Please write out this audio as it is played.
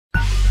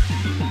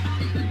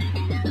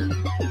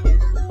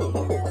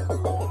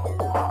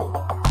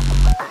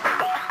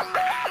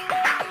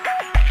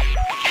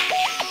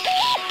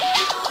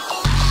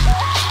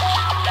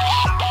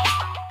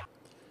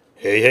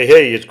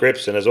Hey, it's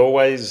Grips, and as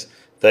always,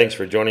 thanks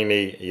for joining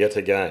me yet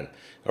again.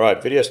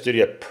 Alright,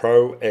 Videostudio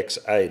Pro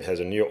X8 has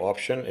a new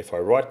option. If I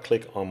right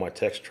click on my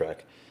text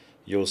track,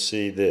 you'll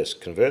see this.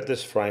 Convert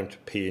this frame to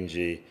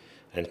PNG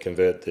and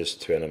convert this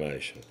to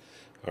animation.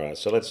 Alright,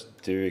 so let's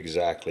do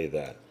exactly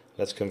that.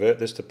 Let's convert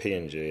this to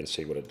PNG and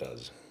see what it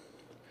does.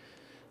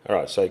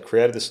 Alright, so I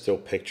created the still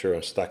picture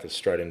and stuck it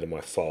straight into my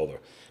folder.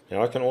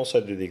 Now I can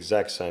also do the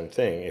exact same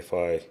thing if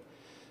I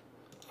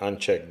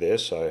uncheck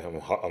this.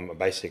 So I'm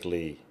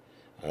basically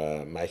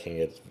making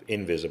it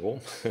invisible,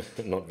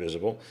 not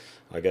visible.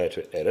 I go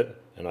to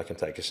edit and I can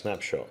take a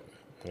snapshot.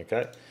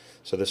 Okay,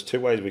 so there's two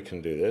ways we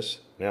can do this.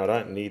 Now I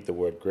don't need the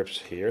word grips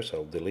here, so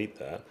I'll delete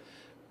that.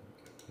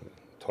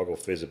 Toggle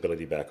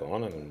visibility back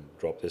on and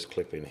drop this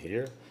clip in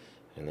here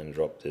and then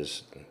drop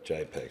this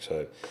JPEG.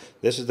 So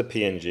this is the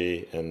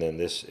PNG and then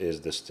this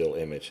is the still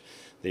image.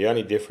 The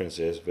only difference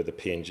is with the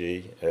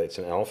PNG, it's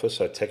an alpha,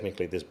 so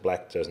technically this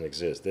black doesn't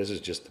exist. This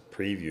is just the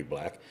preview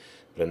black,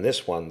 but in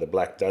this one the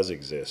black does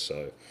exist.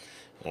 So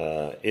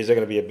is there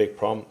going to be a big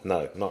problem?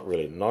 No, not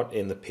really. Not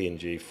in the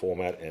PNG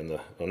format and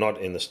not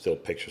in the still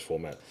pictures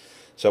format.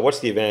 So what's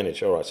the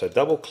advantage? All right, so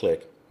double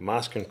click,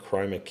 mask and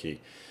chroma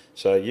key.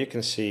 So you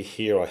can see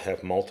here I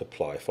have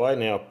multiply. If I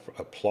now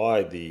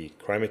apply the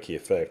chroma key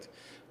effect,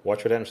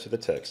 watch what happens to the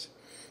text.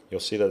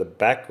 You'll see that the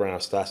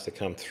background starts to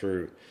come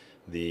through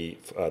the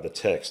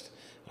text.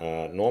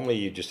 Normally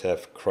you just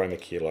have chroma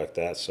key like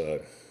that, so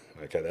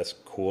okay, that's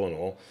cool and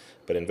all,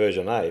 but in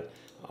version 8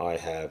 I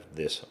have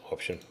this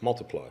option,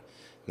 multiply.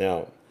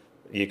 Now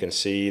you can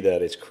see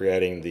that it's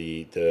creating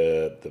the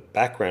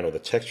background or the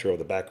texture of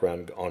the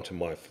background onto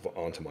my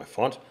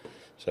font.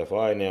 So if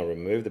I now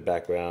remove the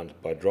background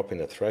by dropping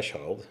the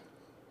threshold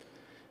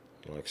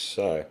like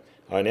so,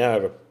 I now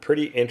have a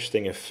pretty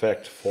interesting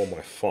effect for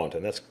my font,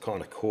 and that's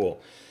kind of cool.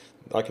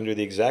 I can do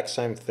the exact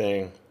same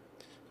thing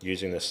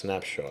using the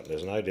snapshot.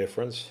 There's no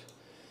difference.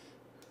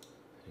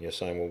 You're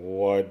saying, well,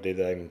 why did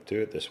they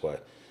do it this way?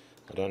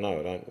 I don't know.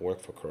 I don't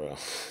work for Corel.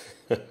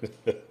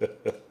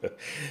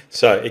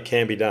 So it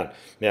can be done.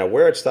 Now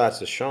where it starts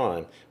to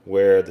shine,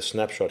 where the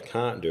snapshot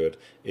can't do it,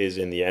 is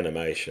in the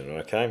animation.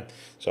 Okay,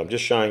 so I'm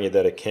just showing you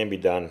that it can be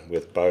done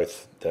with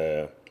both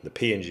the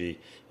PNG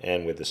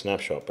and with the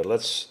snapshot. But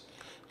let's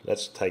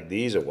take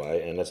these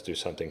away and let's do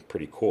something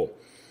pretty cool.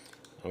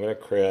 I'm going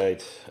to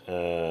create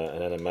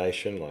an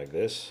animation like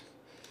this.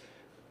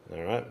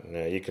 Alright,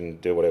 now you can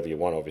do whatever you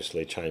want,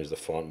 obviously, change the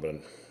font, but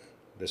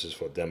this is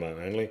for demo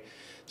only.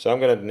 So I'm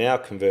going to now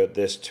convert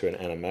this to an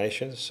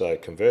animation, so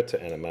convert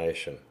to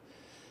animation.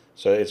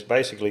 So it's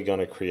basically going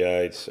to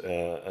create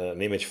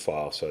an image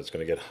file, so it's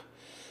going to get,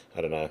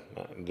 I don't know,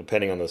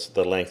 depending on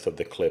the length of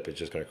the clip, it's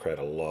just going to create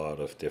a lot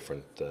of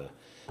different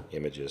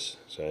images.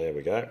 So here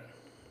we go.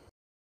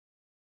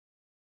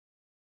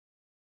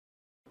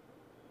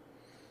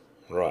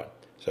 Right.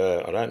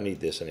 So I don't need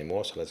this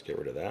anymore, so let's get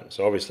rid of that.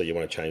 So obviously you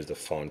want to change the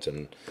font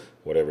and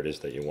whatever it is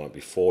that you want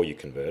before you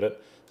convert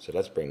it. So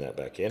let's bring that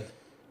back in.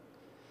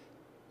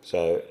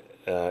 So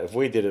if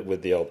we did it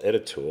with the old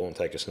edit tool and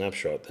take a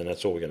snapshot, then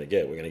that's all we're going to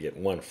get. We're going to get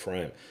one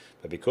frame.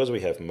 But because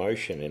we have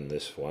motion in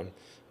this one,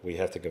 we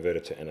have to convert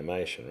it to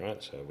animation,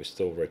 right? So we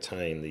still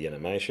retain the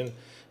animation.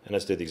 And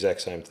let's do the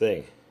exact same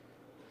thing.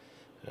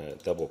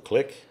 Double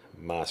click,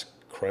 mask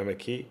chroma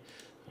key,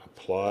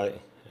 apply,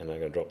 and I'm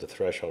going to drop the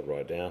threshold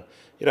right down.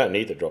 You don't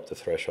need to drop the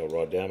threshold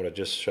right down, but it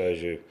just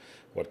shows you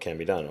what can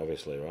be done,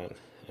 obviously, right?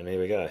 And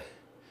here we go.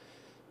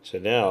 So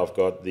now I've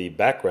got the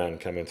background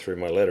coming through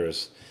my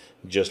letters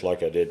just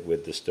like I did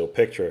with the still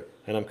picture,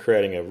 and I'm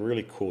creating a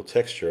really cool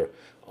texture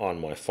on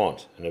my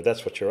font. And if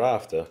that's what you're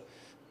after,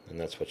 then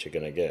that's what you're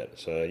going to get.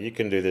 So you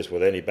can do this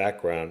with any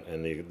background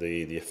and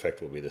the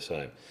effect will be the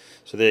same.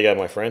 So there you go,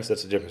 my friends.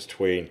 That's the difference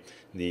between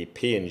the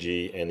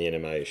PNG and the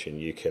animation.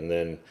 You can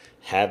then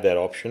have that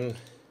option.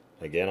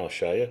 Again, I'll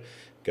show you.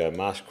 Go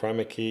mask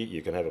chroma key.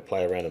 You can have a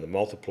play around in the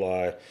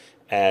multiply,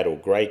 add or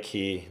gray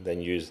key.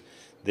 Then use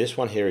this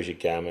one here as your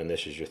gamma and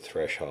this is your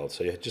threshold.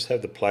 So you just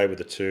have to play with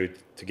the two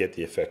to get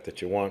the effect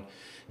that you want.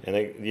 And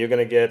then you're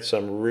going to get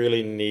some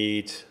really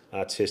neat,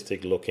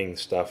 artistic looking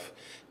stuff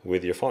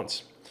with your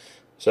fonts.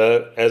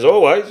 So as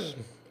always,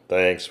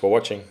 thanks for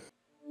watching.